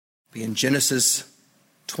Be in Genesis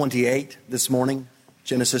 28 this morning.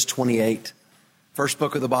 Genesis 28, first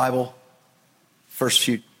book of the Bible, first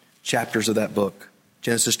few chapters of that book.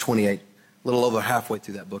 Genesis 28, a little over halfway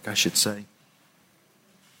through that book, I should say.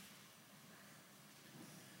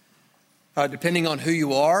 Depending on who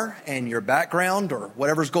you are and your background or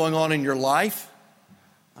whatever's going on in your life,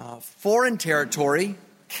 foreign territory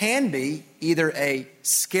can be either a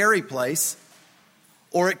scary place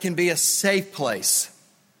or it can be a safe place.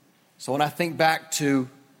 So when I think back to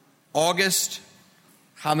August,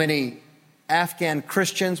 how many Afghan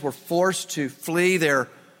Christians were forced to flee their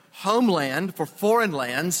homeland for foreign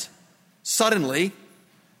lands suddenly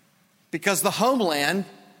because the homeland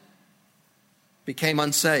became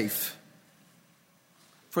unsafe.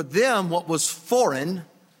 For them, what was foreign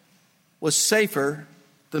was safer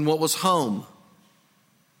than what was home.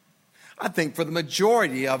 I think for the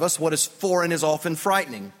majority of us, what is foreign is often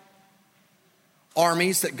frightening.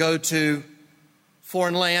 Armies that go to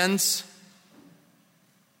foreign lands,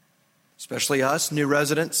 especially us, new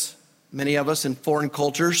residents, many of us in foreign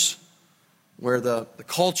cultures, where the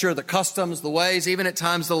culture, the customs, the ways, even at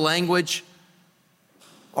times the language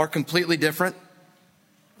are completely different.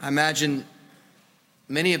 I imagine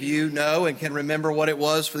many of you know and can remember what it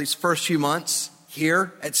was for these first few months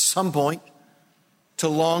here at some point to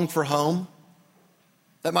long for home.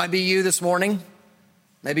 That might be you this morning.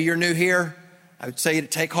 Maybe you're new here. I would say to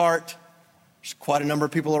take heart. There's quite a number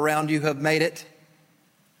of people around you who have made it.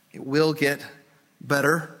 It will get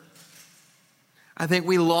better. I think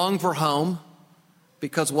we long for home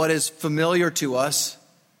because what is familiar to us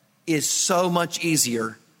is so much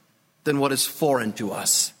easier than what is foreign to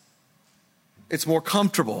us. It's more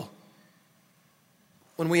comfortable.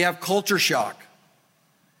 When we have culture shock,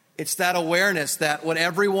 it's that awareness that what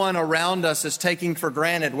everyone around us is taking for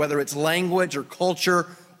granted, whether it's language or culture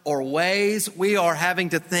or ways, we are having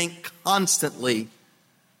to think constantly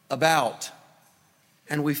about,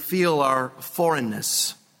 and we feel our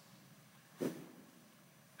foreignness.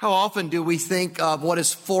 How often do we think of what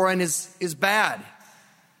is foreign is bad?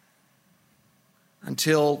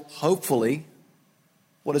 Until, hopefully,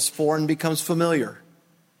 what is foreign becomes familiar.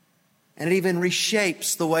 And it even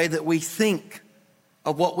reshapes the way that we think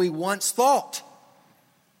of what we once thought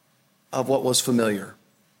of what was familiar.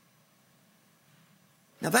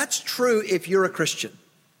 Now that's true if you're a Christian.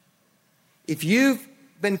 If you've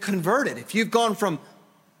been converted, if you've gone from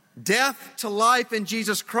death to life in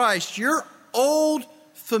Jesus Christ, your old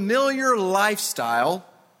familiar lifestyle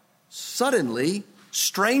suddenly,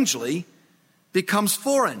 strangely, becomes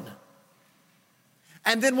foreign.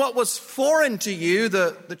 And then what was foreign to you,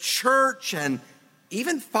 the church and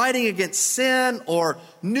even fighting against sin or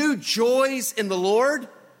new joys in the Lord,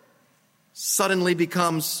 suddenly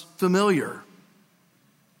becomes familiar.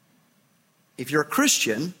 If you're a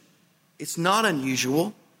Christian, it's not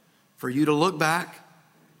unusual for you to look back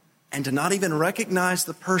and to not even recognize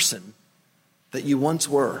the person that you once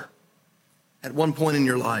were at one point in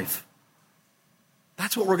your life.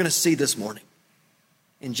 That's what we're going to see this morning.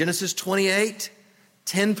 In Genesis 28,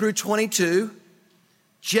 10 through 22,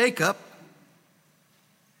 Jacob,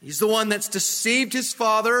 he's the one that's deceived his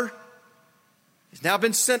father. He's now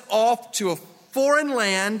been sent off to a foreign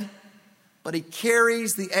land, but he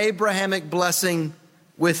carries the Abrahamic blessing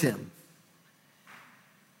with him.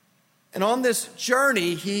 And on this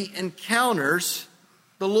journey, he encounters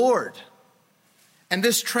the Lord. And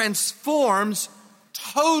this transforms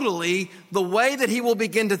totally the way that he will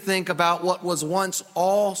begin to think about what was once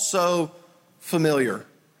all so familiar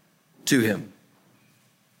to him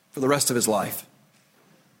for the rest of his life.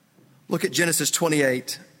 Look at Genesis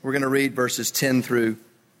 28. We're going to read verses 10 through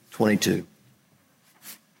 22.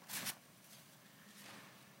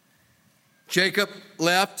 Jacob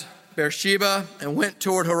left Beersheba and went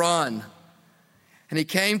toward Haran. And he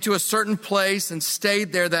came to a certain place and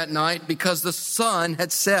stayed there that night because the sun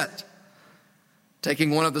had set.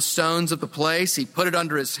 Taking one of the stones of the place, he put it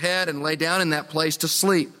under his head and lay down in that place to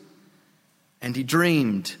sleep. And he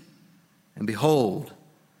dreamed, and behold,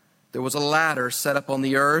 there was a ladder set up on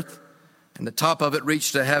the earth, and the top of it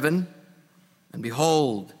reached to heaven. And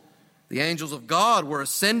behold, the angels of God were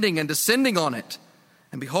ascending and descending on it.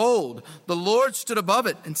 And behold, the Lord stood above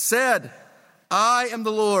it and said, I am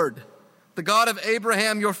the Lord, the God of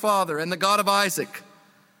Abraham your father, and the God of Isaac.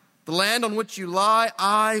 The land on which you lie,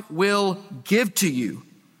 I will give to you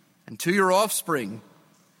and to your offspring.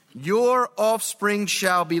 Your offspring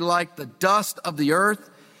shall be like the dust of the earth,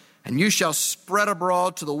 and you shall spread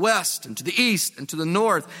abroad to the west and to the east and to the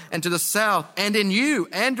north and to the south. And in you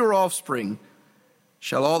and your offspring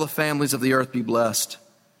shall all the families of the earth be blessed.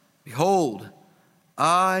 Behold,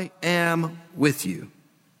 I am with you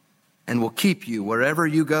and will keep you wherever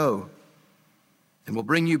you go, and will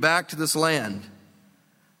bring you back to this land.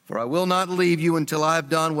 For I will not leave you until I have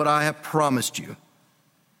done what I have promised you."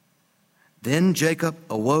 Then Jacob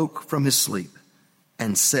awoke from his sleep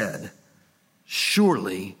and said,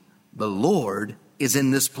 "Surely the Lord is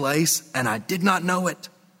in this place, and I did not know it."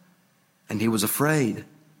 And he was afraid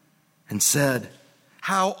and said,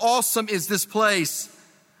 "How awesome is this place!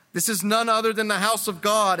 This is none other than the house of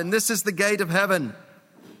God, and this is the gate of heaven."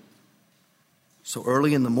 So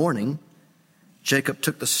early in the morning, Jacob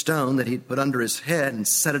took the stone that he'd put under his head and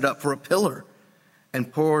set it up for a pillar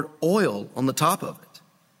and poured oil on the top of it.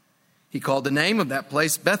 He called the name of that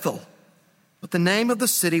place Bethel, but the name of the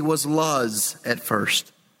city was Luz at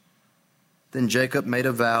first. Then Jacob made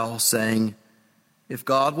a vow, saying, "If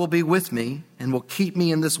God will be with me and will keep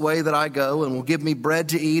me in this way that I go, and will give me bread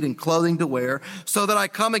to eat and clothing to wear, so that I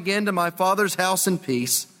come again to my father's house in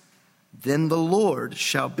peace, then the Lord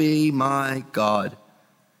shall be my God.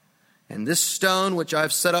 And this stone which I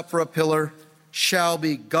have set up for a pillar shall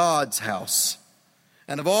be God's house.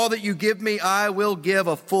 And of all that you give me, I will give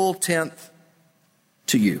a full tenth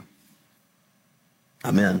to you."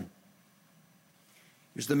 Amen.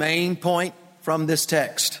 Here's the main point from this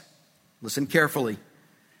text. Listen carefully.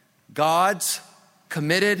 God's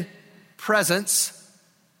committed presence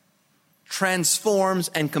transforms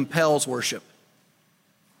and compels worship.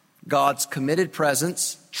 God's committed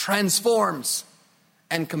presence transforms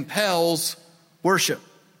and compels worship.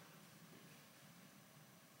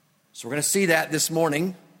 So we're going to see that this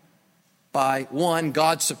morning by 1,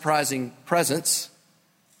 God's surprising presence,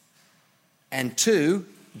 and 2,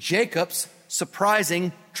 Jacob's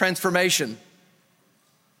surprising transformation.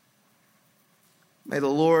 May the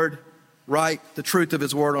Lord write the truth of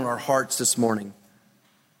his word on our hearts this morning.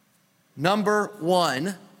 Number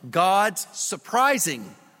 1, God's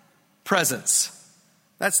surprising presence.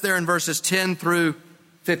 That's there in verses 10 through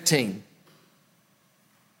 15.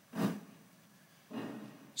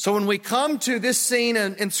 So when we come to this scene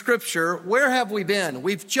in Scripture, where have we been?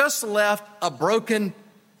 We've just left a broken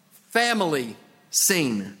family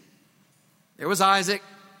scene. There was Isaac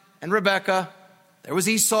and Rebekah. There was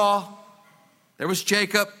Esau. There was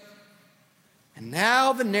Jacob. And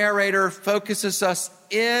now the narrator focuses us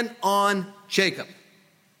in on Jacob.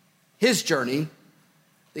 His journey,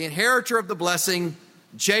 the inheritor of the blessing,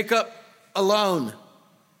 Jacob alone.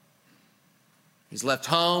 He's left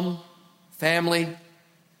home, family.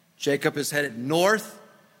 Jacob is headed north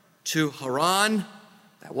to Haran.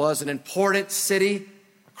 That was an important city,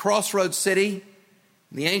 a crossroads city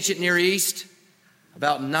in the ancient Near East.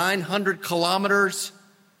 About 900 kilometers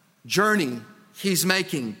journey he's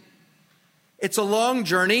making. It's a long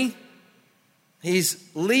journey. He's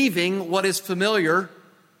leaving what is familiar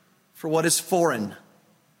for what is foreign.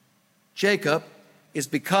 Jacob is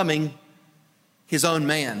becoming his own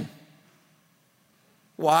man.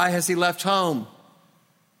 Why has he left home?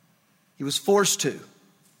 He was forced to.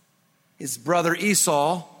 His brother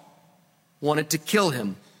Esau wanted to kill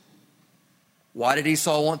him. Why did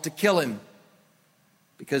Esau want to kill him?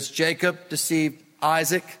 Because Jacob deceived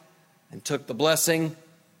Isaac and took the blessing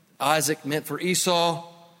Isaac meant for Esau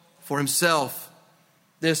for himself.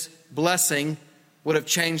 This blessing would have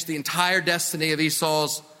changed the entire destiny of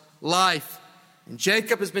Esau's life. And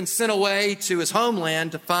Jacob has been sent away to his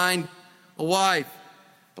homeland to find a wife.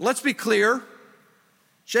 But let's be clear.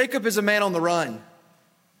 Jacob is a man on the run.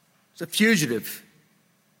 He's a fugitive.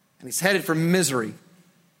 And he's headed for misery.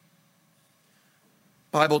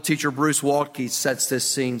 Bible teacher Bruce Waltke sets this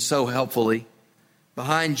scene so helpfully.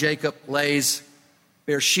 Behind Jacob lays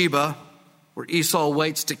Beersheba, where Esau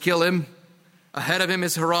waits to kill him. Ahead of him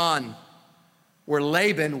is Haran, where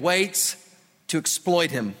Laban waits to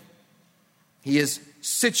exploit him. He is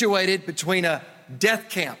situated between a death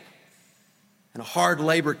camp and a hard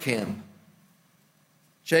labor camp.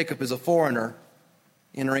 Jacob is a foreigner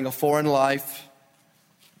entering a foreign life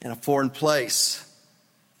in a foreign place.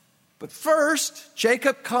 But first,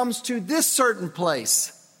 Jacob comes to this certain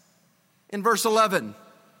place in verse 11.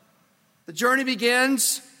 The journey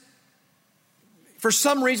begins. For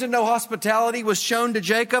some reason, no hospitality was shown to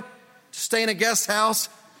Jacob to stay in a guest house.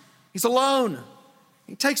 He's alone.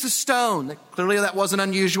 He takes a stone. Clearly, that wasn't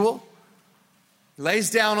unusual. He lays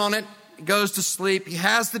down on it. He goes to sleep. He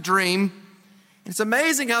has the dream. It's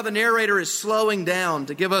amazing how the narrator is slowing down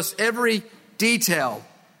to give us every detail.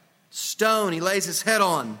 Stone he lays his head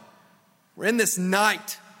on. We're in this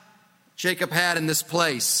night Jacob had in this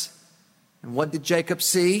place. And what did Jacob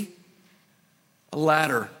see? A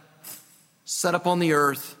ladder set up on the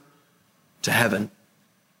earth to heaven.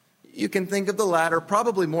 You can think of the ladder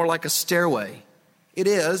probably more like a stairway. It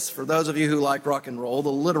is, for those of you who like rock and roll, the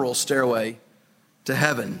literal stairway to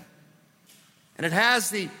heaven. And it has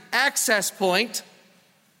the access point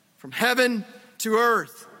from heaven to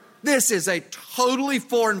earth. This is a totally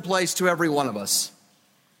foreign place to every one of us.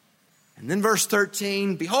 And then verse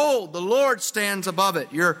 13, behold, the Lord stands above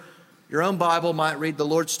it. Your own Bible might read, the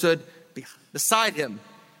Lord stood beside him.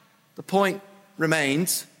 The point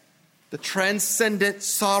remains, the transcendent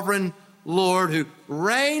sovereign Lord who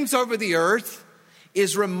reigns over the earth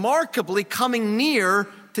is remarkably coming near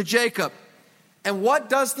to Jacob. And what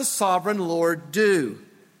does the sovereign Lord do?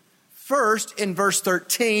 First, in verse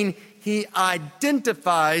 13, he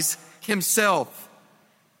identifies himself.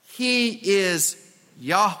 He is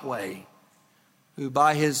Yahweh, who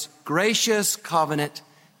by his gracious covenant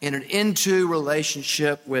entered into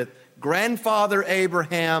relationship with grandfather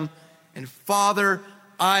Abraham and father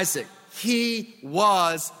Isaac. He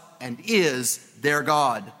was and is their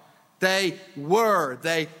God. They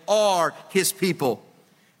are his people.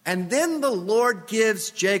 And then the Lord gives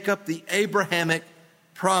Jacob the Abrahamic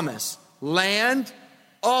promise: land,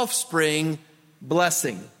 offspring,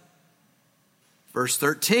 blessing. Verse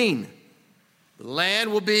 13, the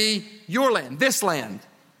land will be your land, this land.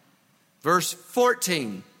 Verse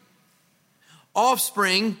 14,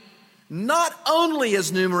 offspring not only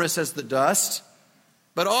as numerous as the dust,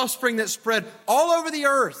 but offspring that spread all over the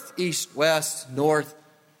earth, east, west, north,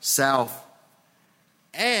 south.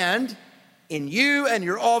 And in you and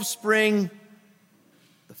your offspring,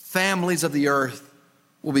 the families of the earth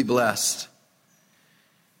will be blessed.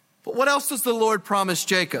 But what else does the Lord promise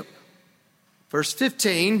Jacob? Verse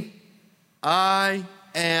 15, I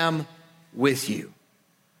am with you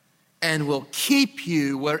and will keep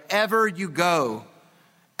you wherever you go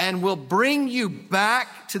and will bring you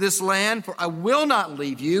back to this land, for I will not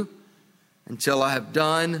leave you until I have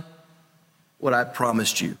done what I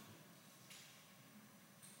promised you.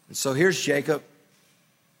 And so here's Jacob,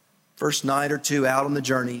 first night or two out on the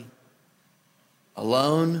journey,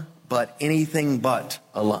 alone, but anything but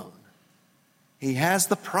alone. He has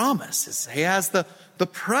the promises. He has the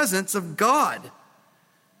presence of God.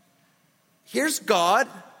 Here's God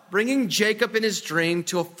bringing Jacob in his dream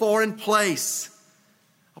to a foreign place,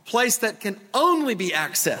 a place that can only be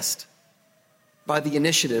accessed by the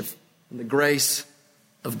initiative and the grace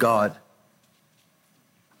of God.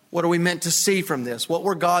 What are we meant to see from this? What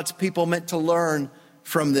were God's people meant to learn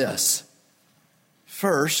from this?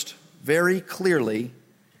 First, very clearly,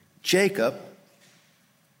 Jacob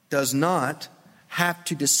does not have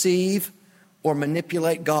to deceive or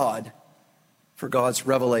manipulate God for God's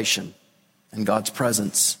revelation and God's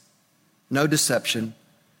presence. No deception,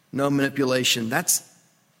 no manipulation. That's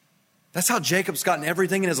how Jacob's gotten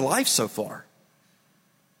everything in his life so far.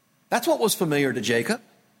 That's what was familiar to Jacob,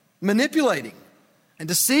 manipulating and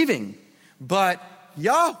deceiving. But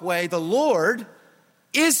Yahweh, the Lord,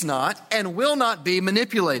 is not and will not be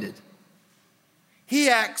manipulated. He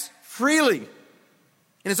acts freely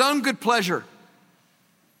in his own good pleasure.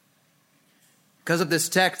 Because of this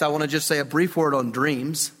text, I want to just say a brief word on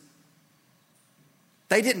dreams.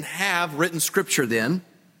 They didn't have written scripture then.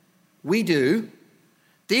 We do.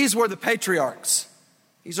 These were the patriarchs.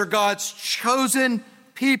 These are God's chosen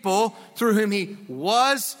people through whom he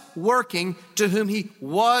was working, to whom he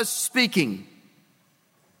was speaking.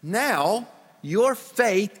 Now, your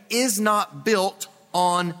faith is not built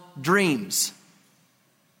on dreams.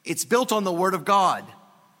 It's built on the Word of God.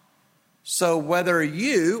 So whether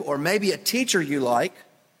you, or maybe a teacher you like,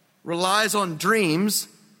 relies on dreams,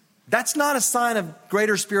 that's not a sign of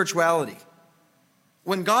greater spirituality.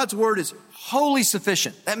 When God's Word is wholly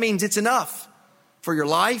sufficient, that means it's enough for your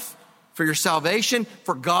life, for your salvation,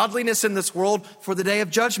 for godliness in this world, for the day of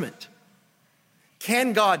judgment.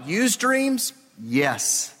 Can God use dreams?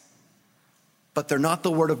 Yes. But they're not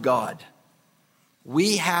the Word of God.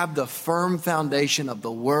 We have the firm foundation of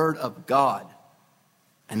the Word of God,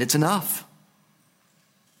 and it's enough.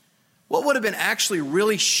 What would have been actually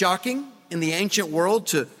really shocking in the ancient world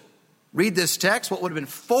to read this text, what would have been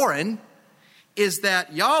foreign, is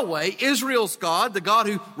that Yahweh, Israel's God, the God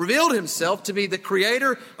who revealed himself to be the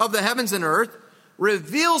creator of the heavens and earth,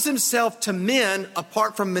 reveals himself to men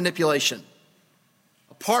apart from manipulation,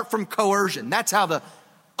 apart from coercion. That's how the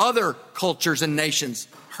other cultures and nations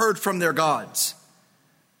heard from their gods.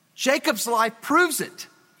 Jacob's life proves it.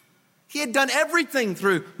 He had done everything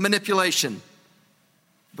through manipulation.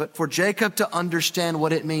 But for Jacob to understand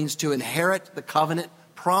what it means to inherit the covenant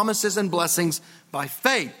promises and blessings by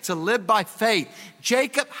faith, to live by faith,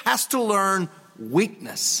 Jacob has to learn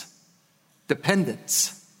weakness,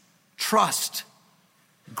 dependence, trust,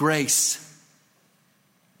 grace.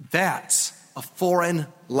 That's a foreign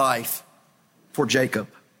life for Jacob.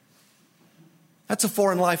 That's a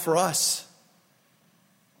foreign life for us.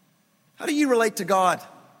 How do you relate to God?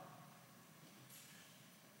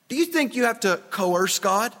 Do you think you have to coerce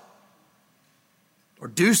God or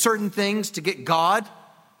do certain things to get God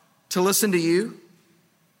to listen to you?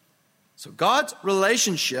 So God's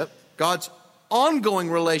relationship, God's ongoing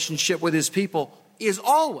relationship with his people is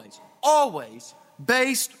always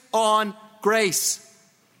based on grace.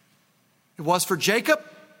 It was for Jacob.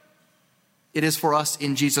 It is for us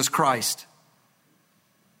in Jesus Christ.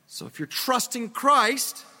 So if you're trusting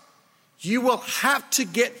Christ, you will have to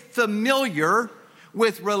get familiar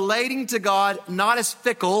with relating to God not as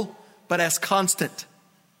fickle, but as constant.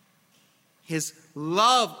 His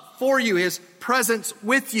love for you, his presence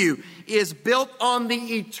with you is built on the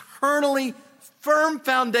eternally firm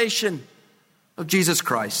foundation of Jesus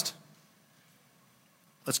Christ.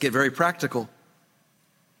 Let's get very practical.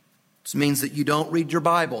 This means that you don't read your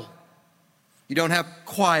Bible. You don't have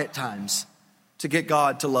quiet times to get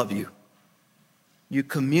God to love you. You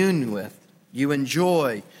commune with, you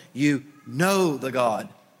enjoy, you know the God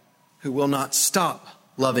who will not stop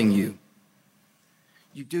loving you.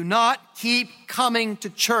 You do not keep coming to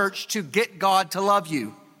church to get God to love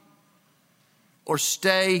you or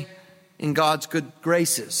stay in God's good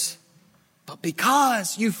graces, but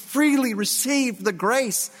because you freely received the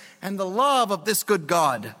grace and the love of this good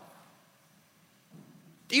God.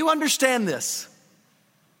 Do you understand this?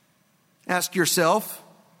 Ask yourself,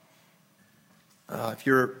 if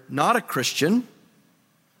you're not a Christian,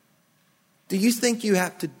 do you think you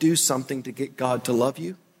have to do something to get God to love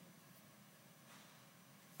you?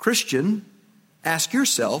 Christian, ask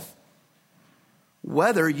yourself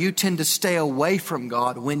whether you tend to stay away from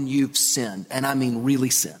God when you've sinned, and I mean really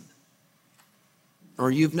sinned,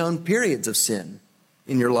 or you've known periods of sin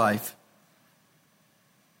in your life.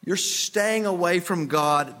 You're staying away from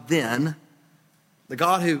God then, the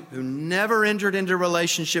God who never entered into a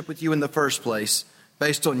relationship with you in the first place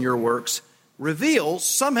based on your works, reveals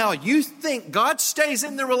somehow you think God stays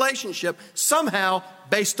in the relationship somehow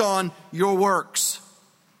based on your works.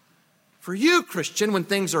 For you, Christian, when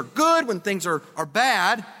things are good, when things are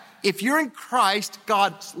bad, if you're in Christ,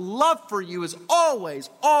 God's love for you is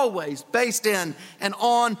always based in and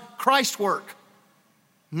on Christ's work,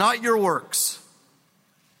 not your works.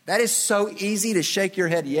 That is so easy to shake your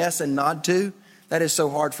head yes and nod to. That is so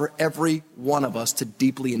hard for every one of us to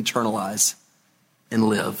deeply internalize and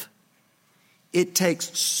live. It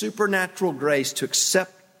takes supernatural grace to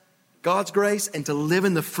accept God's grace and to live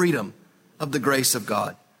in the freedom of the grace of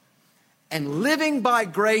God. And living by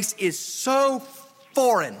grace is so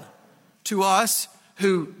foreign to us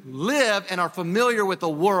who live and are familiar with a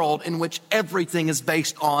world in which everything is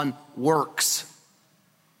based on works.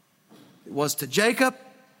 It was to Jacob.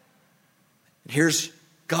 And here's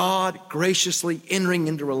God graciously entering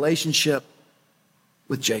into relationship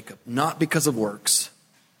with Jacob, not because of works,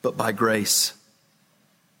 but by grace.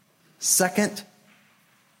 Second,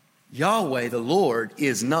 Yahweh the Lord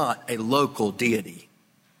is not a local deity.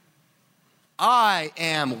 I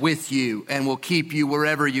am with you and will keep you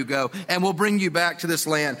wherever you go and will bring you back to this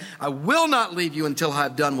land. I will not leave you until I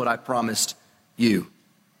have done what I promised you.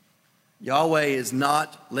 Yahweh is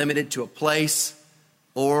not limited to a place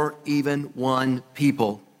or even one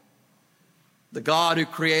people. The God who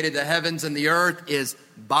created the heavens and the earth is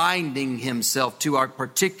binding himself to our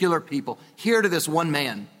particular people, here to this one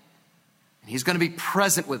man. He's going to be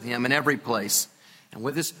present with him in every place. And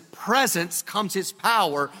with his presence comes his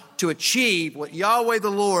power to achieve what Yahweh the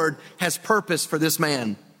Lord has purposed for this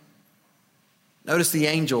man. Notice the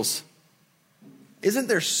angels. Isn't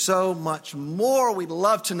there so much more we'd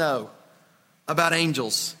love to know about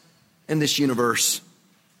angels in this universe?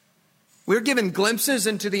 We're given glimpses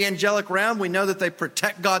into the angelic realm. We know that they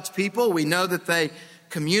protect God's people. We know that they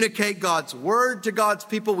communicate God's word to God's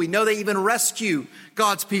people. We know they even rescue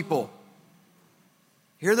God's people.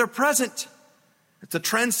 Here they're present. The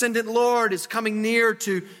transcendent Lord is coming near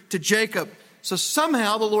to Jacob. So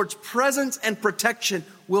somehow the Lord's presence and protection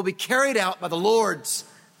will be carried out by the Lord's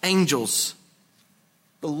angels.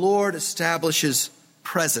 The Lord establishes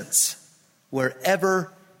presence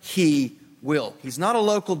wherever he will. He's not a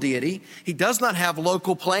local deity. He does not have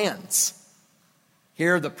local plans.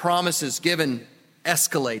 Here the promises given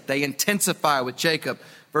escalate. They intensify with Jacob.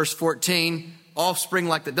 Verse 14, offspring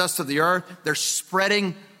like the dust of the earth. They're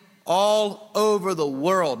spreading all over the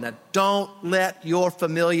world. Now, don't let your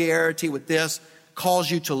familiarity with this cause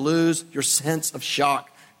you to lose your sense of shock.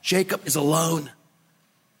 Jacob is alone.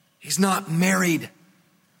 He's not married.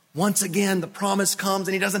 Once again, the promise comes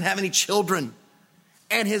and he doesn't have any children.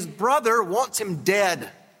 And his brother wants him dead.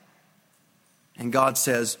 And God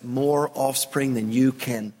says, more offspring than you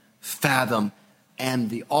can fathom. And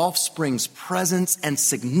the offspring's presence and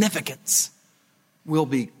significance will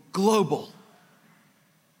be global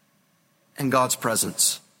in God's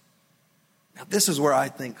presence. Now, this is where I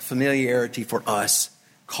think familiarity for us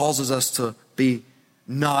causes us to be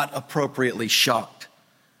not appropriately shocked.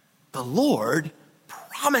 The Lord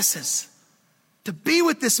promises to be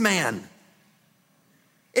with this man.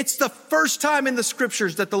 It's the first time in the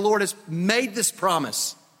scriptures that the Lord has made this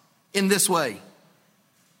promise in this way.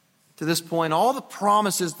 To this point, all the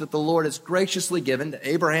promises that the Lord has graciously given to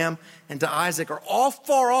Abraham and to Isaac are all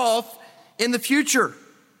far off in the future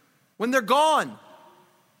when they're gone.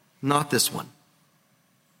 Not this one.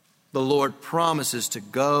 The Lord promises to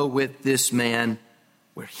go with this man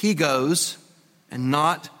where he goes and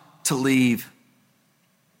not to leave.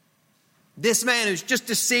 This man who's just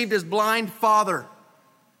deceived his blind father,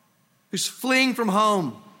 who's fleeing from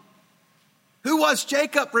home. Who was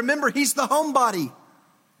Jacob? Remember, he's the homebody.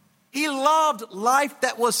 He loved life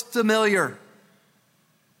that was familiar.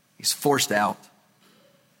 He's forced out.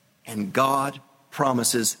 And God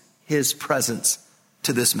promises his presence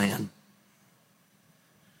to this man.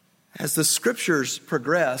 As the scriptures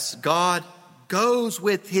progress, God goes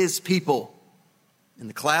with his people in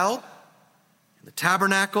the cloud, in the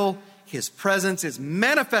tabernacle. His presence is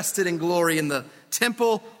manifested in glory in the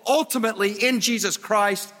temple, ultimately in Jesus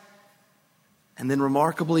Christ, and then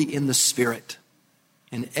remarkably in the Spirit,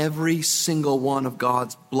 in every single one of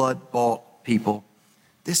God's blood-bought people.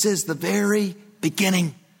 This is the very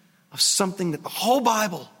beginning of something that the whole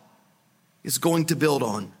Bible is going to build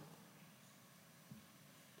on.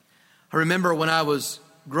 I remember when I was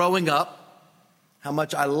growing up, how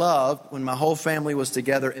much I loved when my whole family was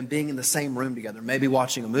together and being in the same room together, maybe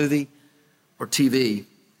watching a movie or TV.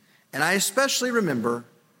 And I especially remember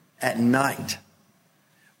at night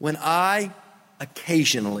when I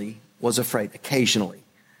occasionally was afraid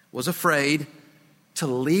to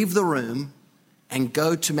leave the room and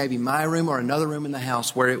go to maybe my room or another room in the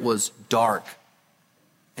house where it was dark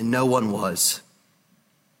and no one was.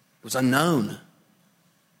 It was unknown.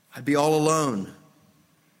 I'd be all alone.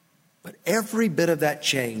 But every bit of that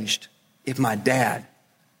changed if my dad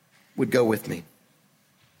would go with me.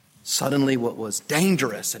 Suddenly what was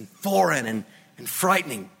dangerous and foreign and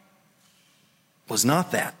frightening was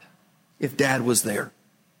not that if Dad was there.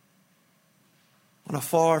 On a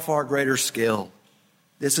far, far greater scale,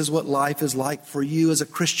 this is what life is like for you as a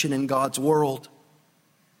Christian in God's world.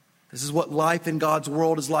 This is what life in God's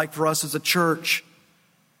world is like for us as a church.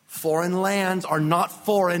 Foreign lands are not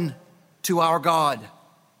foreign to our God.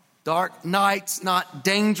 Dark nights not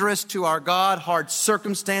dangerous to our God. Hard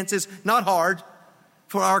circumstances not hard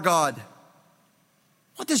for our God.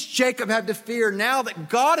 What does Jacob have to fear now that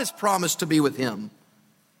God has promised to be with him?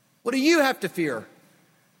 What do you have to fear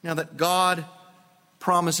now that God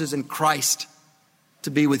promises in Christ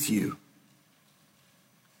to be with you?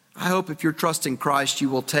 I hope if you're trusting Christ, you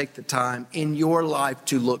will take the time in your life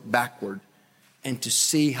to look backward and to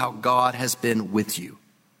see how God has been with you.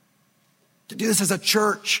 To do this as a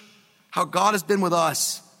church, how God has been with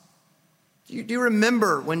us. Do you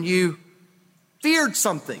remember when you feared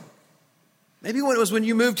something? Maybe when it was when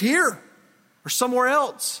you moved here or somewhere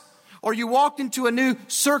else, or you walked into a new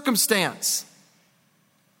circumstance.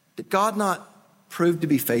 Did God not prove to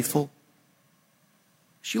be faithful?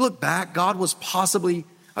 As you look back, God was possibly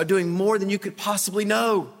doing more than you could possibly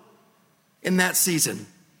know in that season.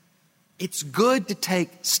 It's good to take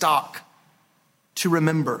stock, to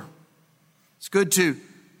remember. It's good to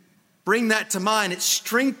bring that to mind. It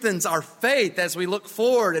strengthens our faith as we look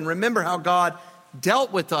forward and remember how God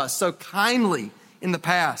dealt with us so kindly in the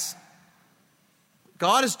past.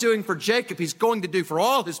 God is doing for Jacob, he's going to do for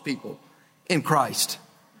all his people in Christ.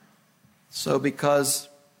 So because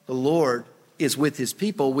the Lord is with his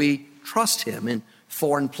people, we trust him in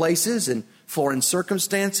foreign places and foreign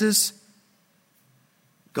circumstances.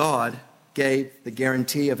 God gave the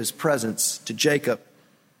guarantee of his presence to Jacob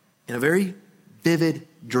in a very vivid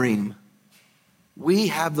dream. We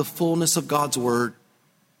have the fullness of God's word.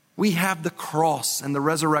 We have the cross and the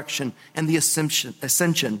resurrection and the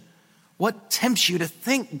ascension. What tempts you to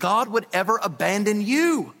think God would ever abandon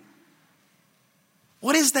you?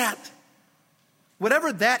 What is that?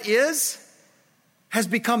 Whatever that is, has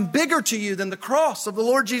become bigger to you than the cross of the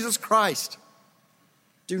Lord Jesus Christ.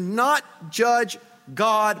 Do not judge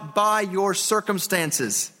God by your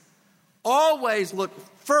circumstances. Always look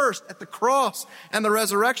first at the cross and the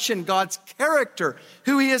resurrection, God's character,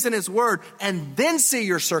 who he is in his word, and then see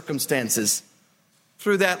your circumstances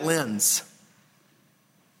through that lens.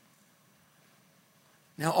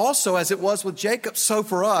 Now also, as it was with Jacob, so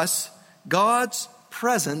for us, God's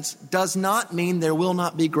presence does not mean there will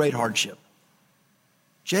not be great hardship.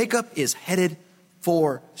 Jacob is headed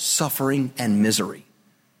for suffering and misery,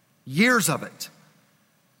 years of it.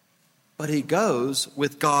 But he goes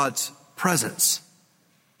with God's presence.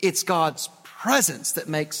 It's God's presence that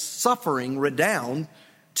makes suffering redound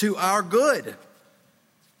to our good.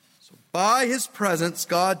 So by his presence,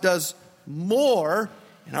 God does more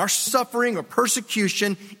in our suffering or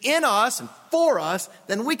persecution in us and for us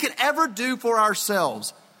than we could ever do for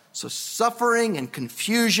ourselves. So suffering and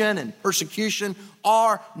confusion and persecution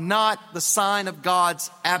are not the sign of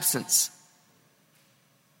God's absence.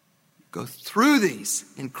 Go through these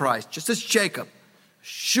in Christ, just as Jacob,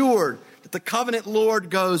 assured that the covenant Lord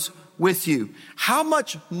goes with you. How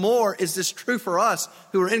much more is this true for us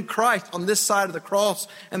who are in Christ on this side of the cross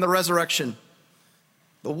and the resurrection?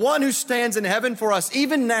 The one who stands in heaven for us,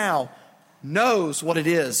 even now, knows what it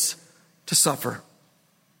is to suffer.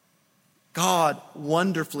 God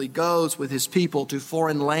wonderfully goes with his people to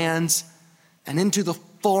foreign lands and into the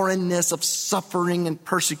foreignness of suffering and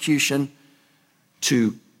persecution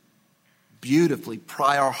to beautifully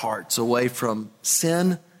pry our hearts away from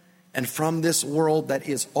sin and from this world that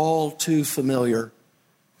is all too familiar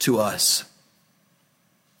to us.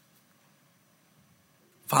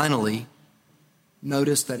 Finally,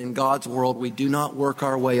 notice that in God's world, we do not work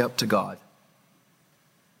our way up to God.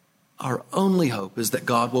 Our only hope is that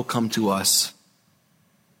God will come to us.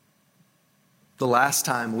 The last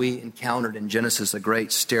time we encountered in Genesis a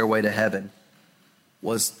great stairway to heaven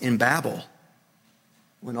was in Babel,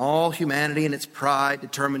 when all humanity in its pride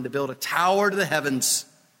determined to build a tower to the heavens,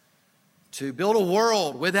 to build a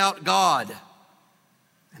world without God.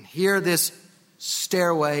 And here this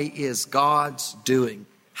stairway is God's doing.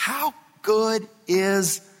 How good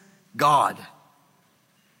is God?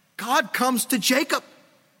 God comes to Jacob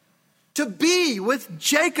to be with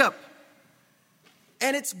Jacob.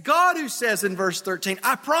 And it's God who says in verse 13,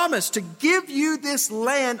 I promise to give you this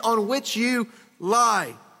land on which you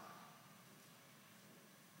lie.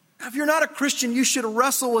 Now, if you're not a Christian, you should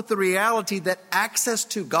wrestle with the reality that access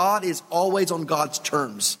to God is always on God's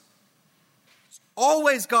terms. It's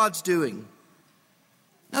always God's doing.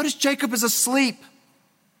 Notice Jacob is asleep.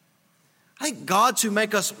 I think gods who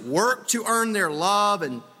make us work to earn their love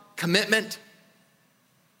and commitment,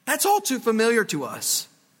 that's all too familiar to us.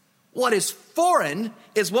 What is foreign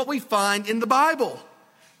is what we find in the Bible.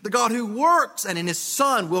 The God who works and in his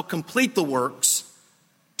Son will complete the works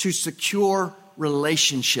to secure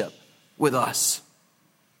relationship with us.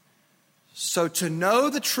 So to know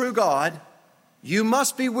the true God, you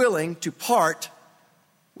must be willing to part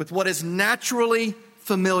with what is naturally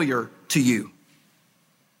familiar to you.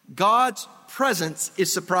 God's presence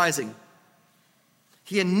is surprising.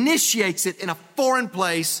 He initiates it in a foreign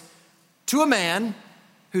place to a man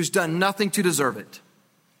who's done nothing to deserve it.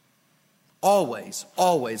 Always,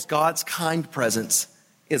 always, God's kind presence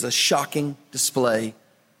is a shocking display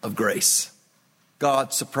of grace.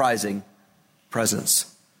 God's surprising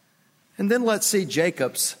presence. And then let's see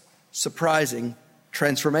Jacob's surprising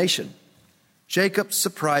transformation. Jacob's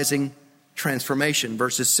surprising transformation,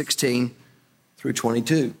 verses 16 through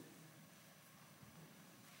 22.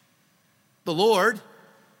 The Lord,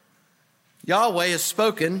 Yahweh, has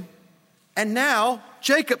spoken, and now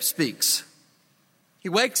Jacob speaks. He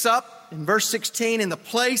wakes up in verse 16, and the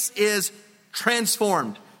place is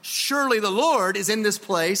transformed. Surely the Lord is in this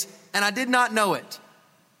place, and I did not know it.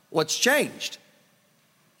 What's changed?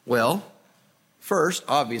 Well, first,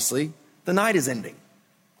 obviously, the night is ending.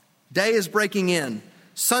 Day is breaking in.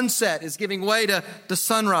 Sunset is giving way to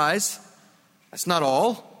sunrise. That's not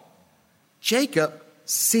all. Jacob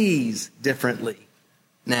sees differently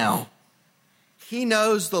now. He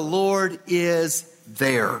knows the Lord is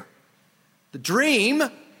there. The dream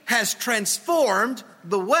has transformed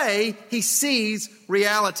the way he sees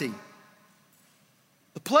reality.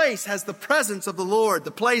 The place has the presence of the Lord.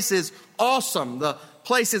 The place is awesome. The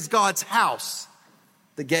place is God's house,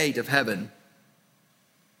 the gate of heaven.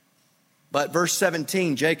 But verse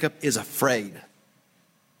 17, Jacob is afraid.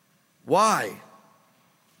 Why?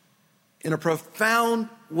 In a profound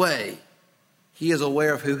way, he is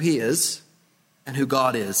aware of who he is and who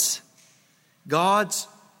God is. God's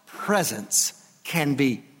presence can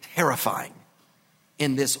be terrifying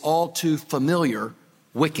in this all too familiar,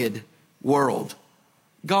 wicked world.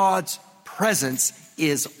 God's presence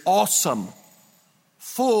is awesome,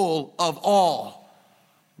 full of awe.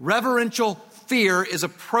 Reverential fear is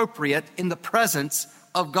appropriate in the presence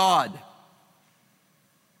of God.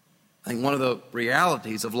 I think one of the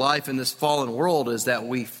realities of life in this fallen world is that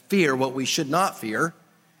we fear what we should not fear,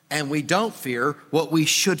 and we don't fear what we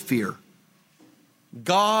should fear.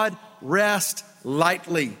 God rest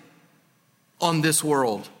lightly on this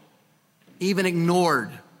world, even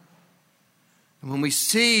ignored. And when we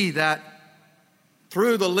see that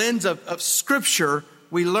through the lens of Scripture,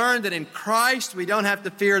 we learn that in Christ we don't have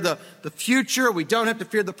to fear the future. We don't have to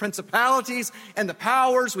fear the principalities and the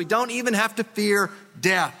powers. We don't even have to fear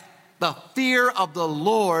death. The fear of the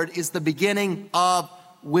Lord is the beginning of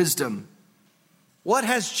wisdom. What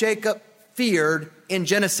has Jacob feared in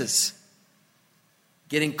Genesis?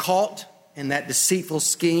 Getting caught in that deceitful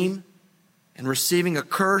scheme and receiving a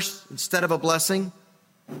curse instead of a blessing.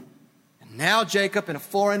 And now Jacob, in a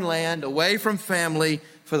foreign land, away from family,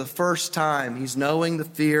 for the first time, he's knowing the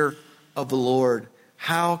fear of the Lord.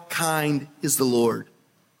 How kind is the Lord?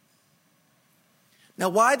 Now,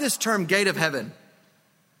 why this term gate of heaven?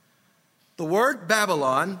 The word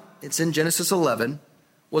Babylon, it's in Genesis 11,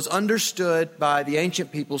 was understood by the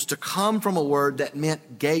ancient peoples to come from a word that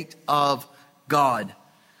meant gate of God.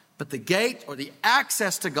 But the gate or the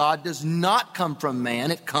access to God does not come from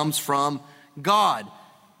man. It comes from God.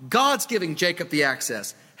 God's giving Jacob the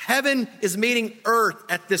access. Heaven is meeting earth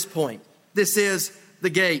at this point. This is the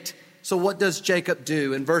gate. So what does Jacob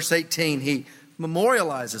do? In verse 18, he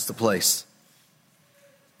memorializes the place.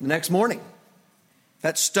 The next morning,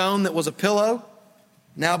 that stone that was a pillow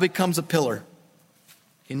now becomes a pillar.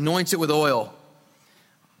 He anoints it with oil.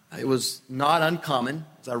 It was not uncommon,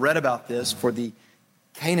 as I read about this, for the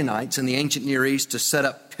Canaanites in the ancient Near East to set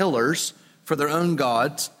up pillars for their own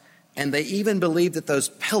gods. And they even believed that those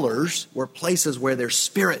pillars were places where their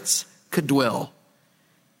spirits could dwell.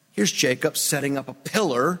 Here's Jacob setting up a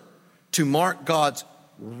pillar to mark God's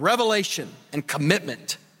revelation and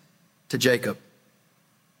commitment to Jacob.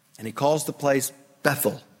 And he calls the place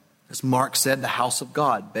Bethel. As Mark said, the house of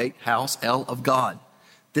God. Beit, house, El of God.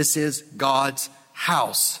 This is God's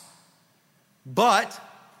house. But,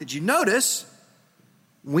 did you notice,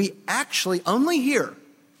 we actually only here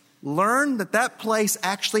learned that that place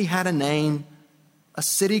actually had a name, a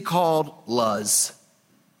city called Luz.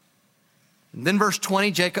 And then verse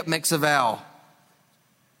 20, Jacob makes a vow.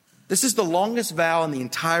 This is the longest vow in the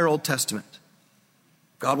entire Old Testament.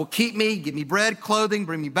 God will keep me, give me bread, clothing,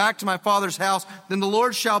 bring me back to my father's house. Then the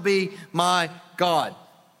Lord shall be my God.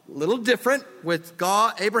 A little different with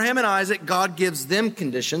God, Abraham and Isaac. God gives them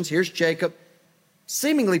conditions. Here's Jacob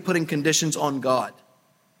seemingly putting conditions on God.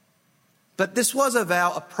 But this was a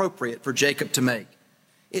vow appropriate for Jacob to make.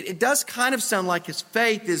 It does kind of sound like his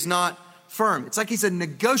faith is not firm. It's like he's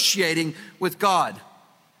negotiating with God.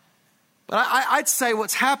 But I'd say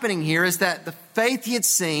what's happening here is that the faith he had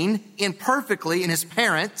seen imperfectly in his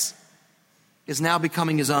parents is now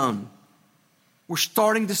becoming his own. We're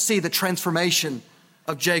starting to see the transformation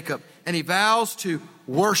of Jacob. And he vows to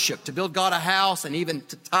worship, to build God a house, and even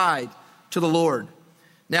to tithe to the Lord.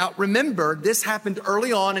 Now, remember, this happened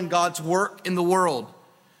early on in God's work in the world.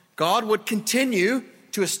 God would continue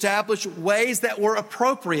to establish ways that were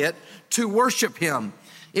appropriate to worship him.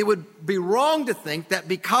 It would be wrong to think that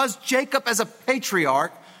because Jacob as a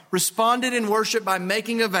patriarch responded in worship by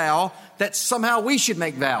making a vow, that somehow we should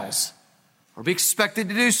make vows or be expected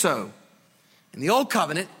to do so. In the Old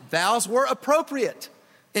Covenant, vows were appropriate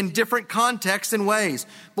in different contexts and ways,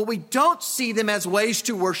 but we don't see them as ways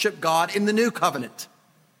to worship God in the New Covenant.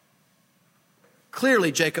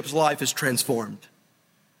 Clearly, Jacob's life is transformed.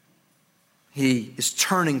 He is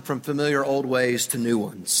turning from familiar old ways to new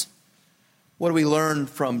ones. What do we learn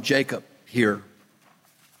from Jacob here?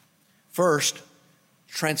 First,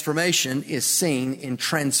 transformation is seen in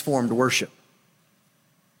transformed worship.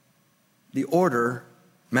 The order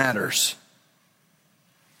matters.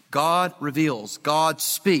 God reveals, God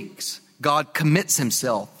speaks, God commits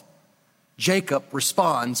himself. Jacob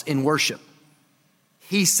responds in worship.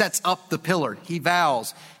 He sets up the pillar. He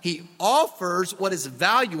vows. He offers what is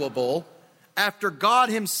valuable after God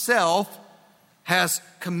himself has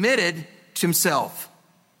committed to himself.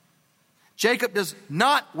 Jacob does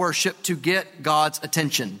not worship to get God's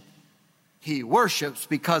attention. He worships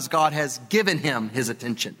because God has given him his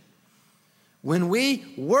attention. When we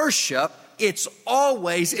worship, it's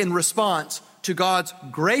always in response to God's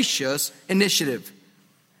gracious initiative.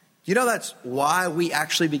 You know, that's why we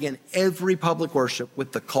actually begin every public worship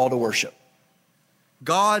with the call to worship.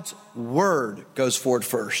 God's word goes forward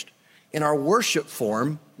first. In our worship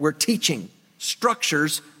form, we're teaching.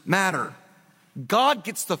 Structures matter. God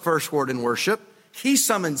gets the first word in worship. He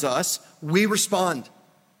summons us. We respond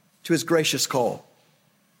to his gracious call.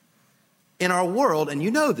 In our world, and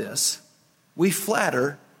you know this, we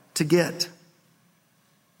flatter to get.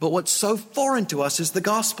 But what's so foreign to us is the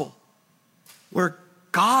gospel, where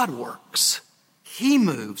God works. He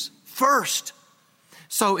moves first.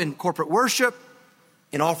 So in corporate worship,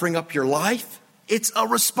 in offering up your life, it's a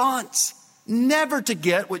response. Never to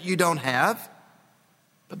get what you don't have,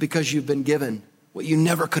 but because you've been given what you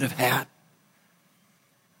never could have had.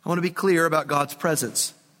 I want to be clear about God's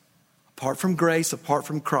presence. Apart from grace, apart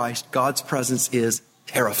from Christ, God's presence is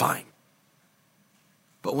terrifying.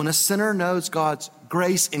 But when a sinner knows God's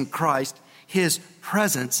grace in Christ, his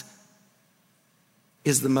presence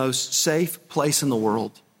is the most safe place in the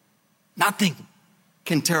world. Nothing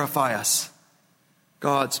can terrify us.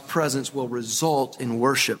 God's presence will result in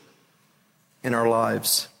worship in our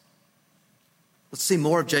lives. Let's see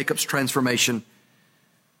more of Jacob's transformation.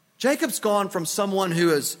 Jacob's gone from someone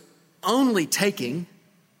who is only taking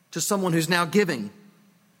to someone who's now giving.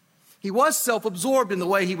 He was self-absorbed in the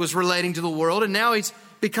way he was relating to the world, and now he's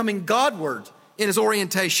becoming Godward in his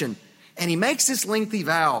orientation. And he makes this lengthy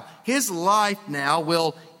vow. His life now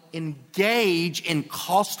will engage in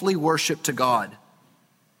costly worship to God.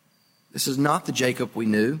 This is not the Jacob we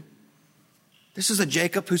knew. This is a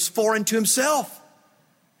Jacob who's foreign to himself,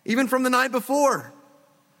 even from the night before.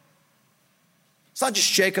 It's not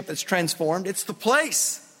just Jacob that's transformed, it's the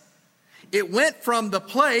place. It went from the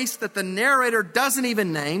place that the narrator doesn't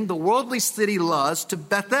even name, the worldly city Luz, to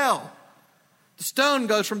Bethel. The stone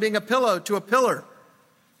goes from being a pillow to a pillar.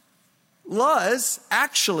 Luz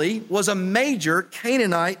actually was a major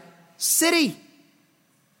Canaanite city.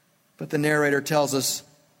 But the narrator tells us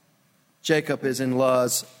Jacob is in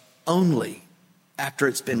Luz only after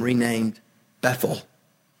it's been renamed Bethel.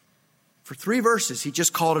 For 3 verses, he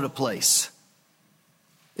just called it a place.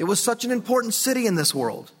 It was such an important city in this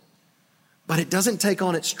world, but it doesn't take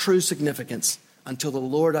on its true significance until the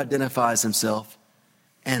Lord identifies himself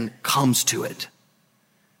and comes to it.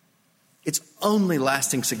 Its only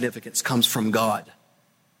lasting significance comes from God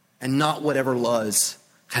and not whatever Luz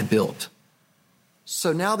had built.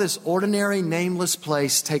 So now this ordinary, nameless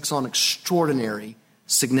place takes on extraordinary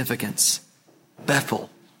significance. Bethel,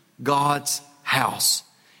 God's house.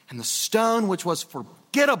 And the stone which was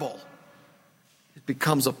forgettable, it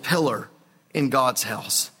becomes a pillar in God's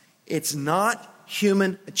house. It's not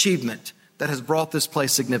human achievement that has brought this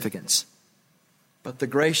place significance, but the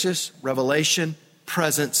gracious revelation,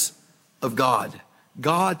 presence of God.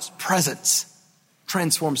 God's presence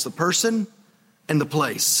transforms the person and the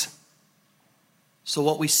place. So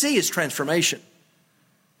what we see is transformation.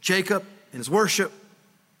 Jacob, in his worship,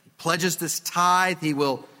 he pledges this tithe. He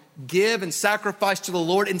will give and sacrifice to the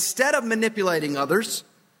Lord instead of manipulating others.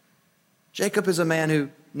 Jacob is a man who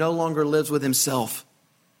no longer lives with himself.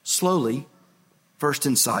 Slowly, first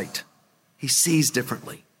in sight, he sees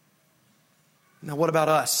differently. Now, what about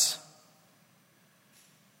us?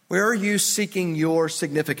 Where are you seeking your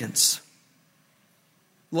significance?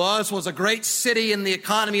 Luz was a great city in the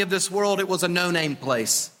economy of this world. It was a no-name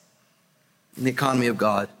place in the economy of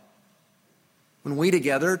God. When we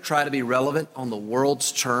together try to be relevant on the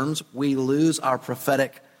world's terms, we lose our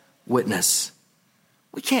prophetic witness.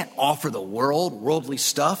 We can't offer the world worldly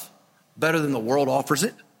stuff better than the world offers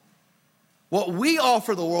it. What we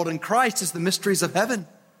offer the world in Christ is the mysteries of heaven.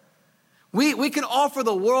 We can offer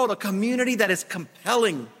the world a community that is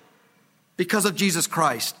compelling because of Jesus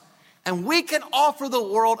Christ. And we can offer the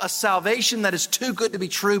world a salvation that is too good to be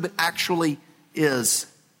true, but actually is.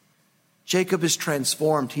 Jacob is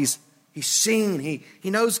transformed. He's seen. He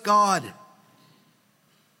knows God.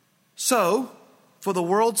 So, for the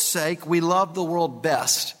world's sake, we love the world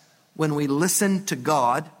best when we listen to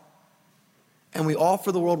God and we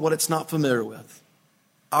offer the world what it's not familiar with.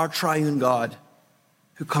 Our triune God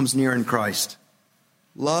who comes near in Christ.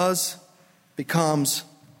 Luz becomes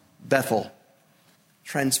Bethel,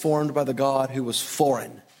 transformed by the God who was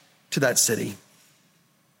foreign to that city.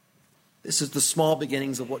 This is the small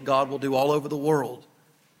beginnings of what God will do all over the world.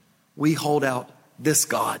 We hold out this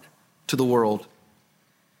God to the world.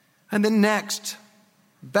 And then next,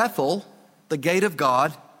 Bethel, the gate of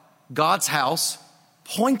God, God's house,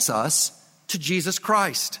 points us to Jesus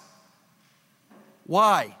Christ.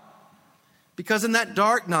 Why? Because in that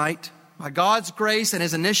dark night, by God's grace and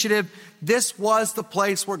his initiative, this was the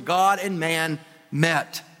place where God and man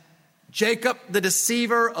met. Jacob, the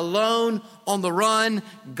deceiver, alone on the run,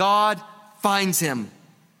 God finds him.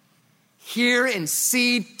 Here in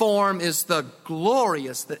seed form is the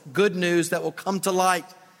glorious good news that will come to light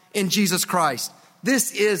in Jesus Christ.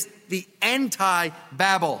 This is the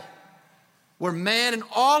anti-Babel, where man in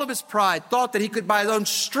all of his pride thought that he could by his own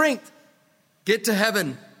strength get to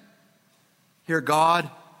heaven. Here God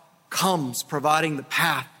comes providing the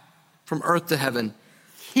path from earth to heaven.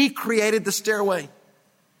 He created the stairway.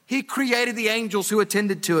 He created the angels who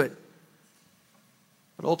attended to it.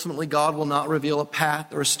 But ultimately, God will not reveal a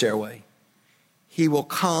path or a stairway. He will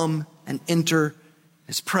come and enter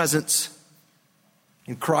his presence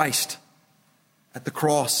in Christ at the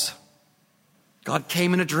cross. God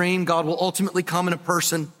came in a dream. God will ultimately come in a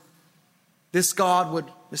person. This God would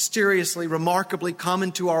mysteriously, remarkably come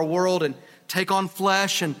into our world and take on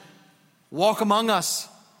flesh and walk among us.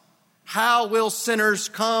 How will sinners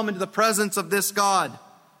come into the presence of this God?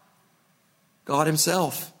 God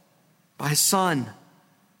himself, by his Son,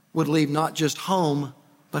 would leave not just home,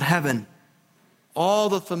 but heaven. All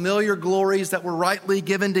the familiar glories that were rightly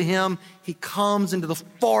given to him, he comes into the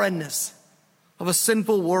foreignness of a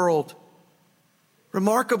sinful world.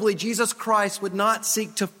 Remarkably, Jesus Christ would not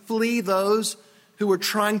seek to flee those who were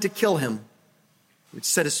trying to kill him. He would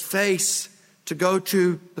set his face to go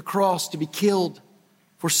to the cross to be killed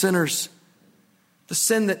for sinners. The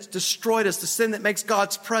sin that destroyed us, the sin that makes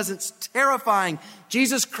God's presence terrifying.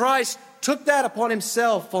 Jesus Christ took that upon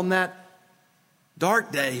himself on that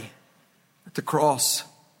dark day at the cross.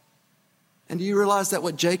 And do you realize that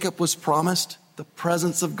what Jacob was promised, the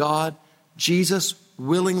presence of God, Jesus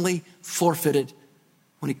willingly forfeited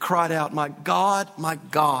when he cried out, my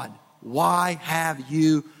God, why have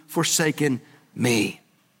you forsaken me?"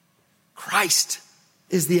 Christ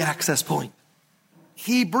is the access point.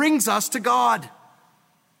 He brings us to God.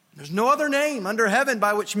 There's no other name under heaven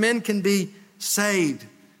by which men can be saved.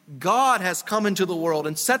 God has come into the world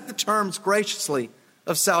and set the terms graciously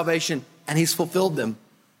of salvation, and he's fulfilled them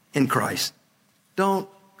in Christ. Don't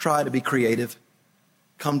try to be creative.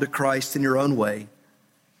 Come to Christ in your own way.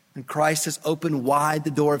 And Christ has opened wide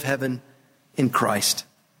the door of heaven in Christ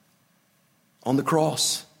on the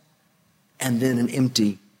cross, and then an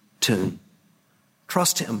empty tomb.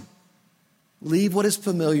 Trust him. Leave what is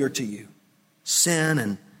familiar to you, sin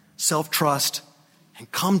and self-trust,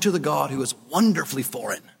 and come to the God who is wonderfully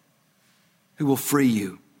foreign, who will free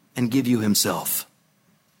you and give you himself.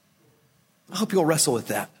 I hope you'll wrestle with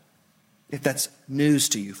that. If that's news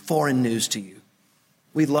to you, foreign news to you,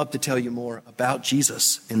 we'd love to tell you more about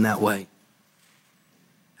Jesus in that way.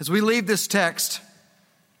 As we leave this text,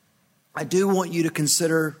 I do want you to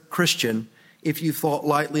consider, Christian, if you thought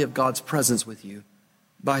lightly of God's presence with you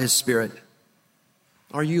by his Spirit.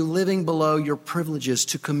 Are you living below your privileges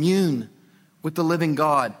to commune with the living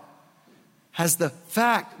God? Has the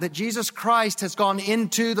fact that Jesus Christ has gone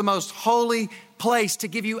into the most holy place to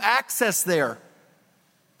give you access there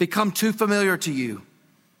become too familiar to you?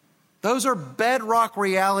 Those are bedrock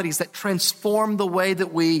realities that transform the way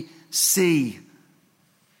that we see.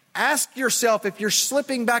 Ask yourself if you're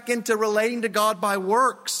slipping back into relating to God by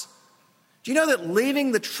works. Do you know that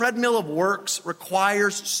leaving the treadmill of works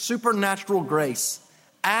requires supernatural grace?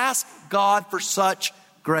 Ask God for such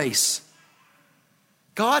grace.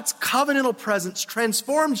 God's covenantal presence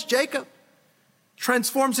transforms Jacob,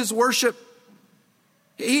 transforms his worship.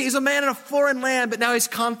 He's a man in a foreign land, but now he's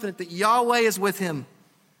confident that Yahweh is with him.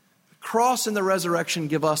 The cross and the resurrection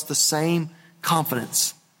give us the same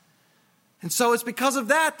confidence. And so it's because of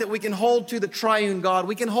that that we can hold to the triune God.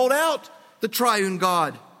 We can hold out the triune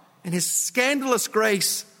God and his scandalous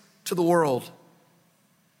grace to the world.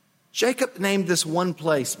 Jacob named this one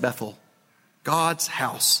place Bethel, God's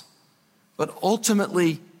house. But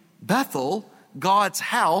ultimately, Bethel, God's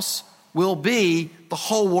house, will be the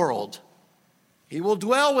whole world. He will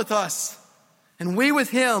dwell with us, and we with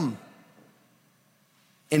him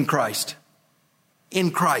in Christ. In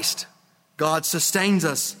Christ, God sustains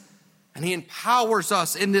us, and he empowers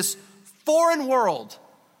us in this foreign world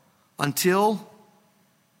until,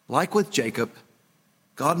 like with Jacob,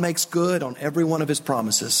 God makes good on every one of his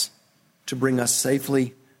promises to bring us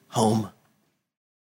safely home.